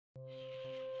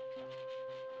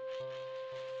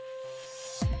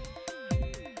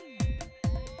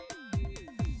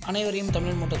அனைவரையும்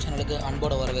தமிழ்மோட்டோ சேனலுக்கு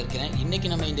அன்போடு வரவேற்கிறேன். இன்றைக்கி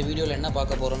நம்ம இந்த வீடியோவில் என்ன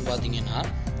பார்க்க போகிறோம்னு பார்த்தீங்கன்னா,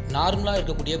 நார்மலாக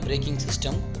இருக்கக்கூடிய பிரேக்கிங்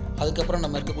சிஸ்டம், அதுக்கப்புறம்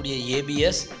நம்ம இருக்கக்கூடிய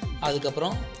ஏபிஎஸ்,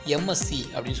 அதுக்கப்புறம் MSC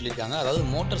அப்படின்னு சொல்லியிருக்காங்க. அதாவது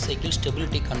மோட்டார் சைக்கிள்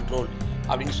ஸ்டெபிலிட்டி கண்ட்ரோல்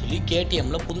அப்படின்னு சொல்லி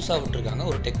கேடிஎம்மில் புதுசாக விட்டுருக்காங்க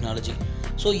ஒரு டெக்னாலஜி.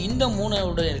 ஸோ இந்த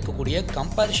மூணோட இருக்கக்கூடிய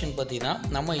கம்பேரிஷன் பற்றி தான்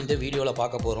நம்ம இந்த வீடியோவில்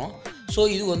பார்க்க போகிறோம். ஸோ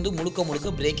இது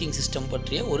முழுக்க பிரேக்கிங் சிஸ்டம்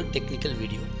பற்றிய ஒரு technical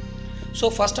video. So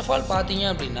first of all பார்த்தீங்க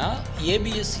அப்படின்னா,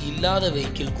 ஏபிஎஸ் இல்லாத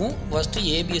வெஹிக்கிள்க்கும் ஃபஸ்ட்டு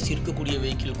ஏபிஎஸ் இருக்கக்கூடிய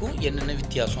வெஹிக்கிள்க்கும் என்னென்ன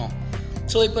வித்தியாசம்.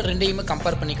 ஸோ இப்போ ரெண்டையுமே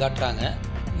கம்பேர் பண்ணி காட்டுறாங்க.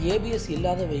 ஏபிஎஸ்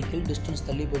இல்லாத வெஹிக்கிள் டிஸ்டன்ஸ்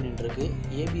தள்ளி போய் நின்றுருக்கு,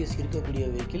 ஏபிஎஸ் இருக்கக்கூடிய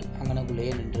வெஹிக்கிள்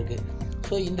அங்கனக்குள்ளேயே நின்றுருக்கு.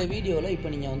 ஸோ இந்த வீடியோவில்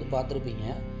இப்போ நீங்கள்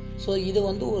பார்த்துருப்பீங்க. ஸோ இது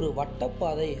ஒரு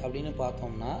வட்டப்பாதை அப்படின்னு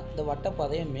பார்த்தோம்னா, இந்த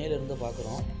வட்டப்பாதையை மேலிருந்து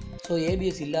பார்க்குறோம். ஸோ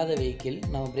ஏபிஎஸ் இல்லாத வெஹிக்கிள்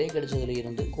நம்ம பிரேக் அடித்ததில்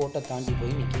இருந்து கோட்டை தாண்டி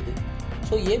போய் நிற்கிது.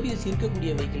 ஸோ ஏபிஎஸ்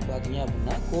இருக்கக்கூடிய வெஹிக்கிள் பார்த்தீங்க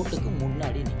அப்படின்னா கோட்டுக்கு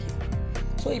முன்னாடி நிற்கிது.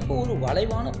 ஸோ இப்போ ஒரு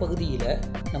வளைவான பகுதியில்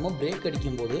நம்ம பிரேக்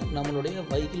அடிக்கும்போது நம்மளுடைய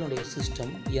வெஹிக்கிளுடைய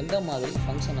சிஸ்டம் எந்த மாதிரி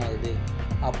ஃபங்க்ஷன் ஆகுது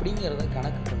அப்படிங்கிறத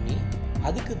கணக்கு பண்ணி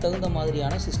அதுக்கு தகுந்த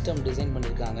மாதிரியான சிஸ்டம் டிசைன்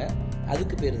பண்ணியிருக்காங்க.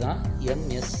 அதுக்கு பேர் தான்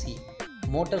MSC,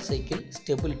 motor cycle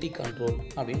stability control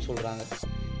அப்படின்னு சொல்கிறாங்க.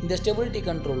 இந்த ஸ்டெபிலிட்டி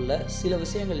கண்ட்ரோலில் சில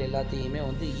விஷயங்கள் எல்லாத்தையுமே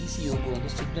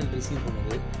ECUக்கு சிக்னல் ரிசீவ்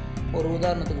பண்ணுது. ஒரு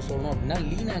உதாரணத்துக்கு சொல்லணும் அப்படின்னா,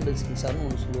 லீன் ஆங்கிள் சென்சார்னு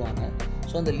ஒன்று சொல்லுவாங்க.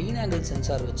 ஸோ அந்த லீன் ஆங்கிள்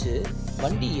சென்சார் வச்சு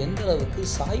வண்டி எந்த அளவுக்கு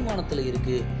சாய்மானத்தில்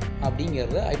இருக்குது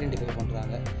அப்படிங்கிறத ஐடென்டிஃபை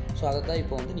பண்ணுறாங்க. ஸோ அதை தான்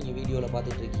இப்போ நீங்கள் வீடியோவில்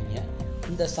பார்த்துட்டு இருக்கீங்க.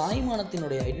 இந்த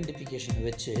சாய்மானத்தினுடைய ஐடென்டிஃபிகேஷனை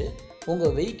வச்சு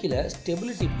உங்கள் வெஹிக்கிளை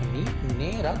ஸ்டெபிலிட்டி பண்ணி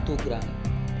நேராக தூக்குறாங்க.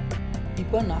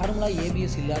 இப்போ நார்மலாக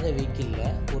ஏபிஎஸ் இல்லாத வெஹிக்கிளில்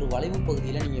ஒரு வளைவு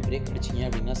பகுதியில் நீங்கள் பிரேக் அடிச்சிங்க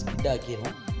அப்படின்னா ஸ்கிட்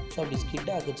ஆக்கிடும். ஸோ அப்படி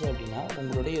ஸ்கிட் ஆக்குச்சு அப்படின்னா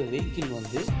உங்களுடைய வெஹிக்கிள்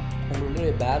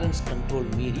உங்களுடைய பேலன்ஸ் கண்ட்ரோல்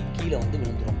மீறி கீழே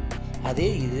விழுந்துடும். அதே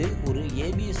இது ஒரு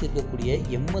ஏபிஎஸ் இருக்கக்கூடிய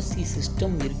MSC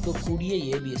சிஸ்டம் இருக்கக்கூடிய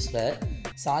ஏபிஎஸில்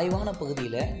சாய்வான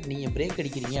பகுதியில் நீங்கள் பிரேக்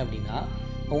அடிக்கிறீங்க அப்படின்னா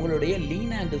உங்களுடைய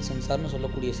லீன் ஆங்கிள் சென்சார்னு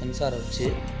சொல்லக்கூடிய சென்சாரை வச்சு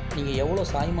நீங்கள் எவ்வளோ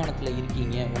சாய்மானத்தில்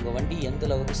இருக்கீங்க, உங்கள் வண்டி எந்த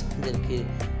அளவுக்கு சாய்ந்திருக்கு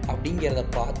அப்படிங்கிறத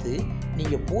பார்த்து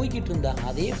நீங்கள் போய்கிட்டு இருந்த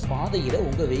அதே பாதையில்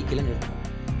உங்கள் வெஹிக்கிளை நிறுத்தும்.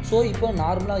 ஸோ இப்போ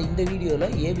நார்மலாக இந்த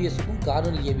வீடியோவில் ஏபிஎஸ்ஸுக்கும்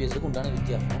கார்னல் ஏபிஎஸ்ஸுக்கும் உண்டான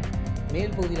வித்தியாசம்.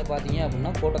 மேல் பகுதியில் பார்த்தீங்க அப்படின்னா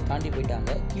கோட்டை தாண்டி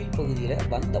போயிட்டாங்க, கீழ்ப்பகுதியில்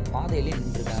வந்த பாதையிலே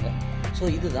நின்றுருக்காங்க. ஸோ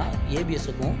இதுதான்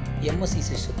ஏபிஎஸ்ஸுக்கும் MSC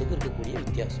சிஸ்டத்துக்கும் இருக்கக்கூடிய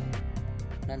வித்தியாசம்.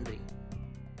 நன்றி.